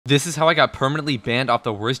This is how I got permanently banned off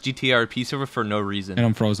the worst GTA RP server for no reason. And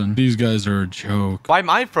I'm frozen. These guys are a joke. Why am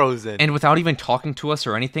I frozen? And without even talking to us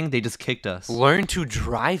or anything, they just kicked us. Learn to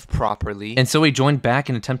drive properly. And so we joined back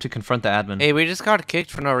in an attempt to confront the admin. Hey, we just got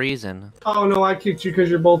kicked for no reason. Oh no, I kicked you because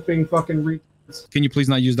you're both being fucking Can you please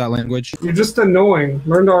not use that language? You're just annoying.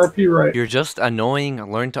 Learn to RP right. You're just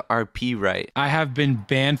annoying. Learn to RP right. I have been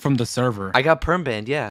banned from the server. I got perm banned, yeah.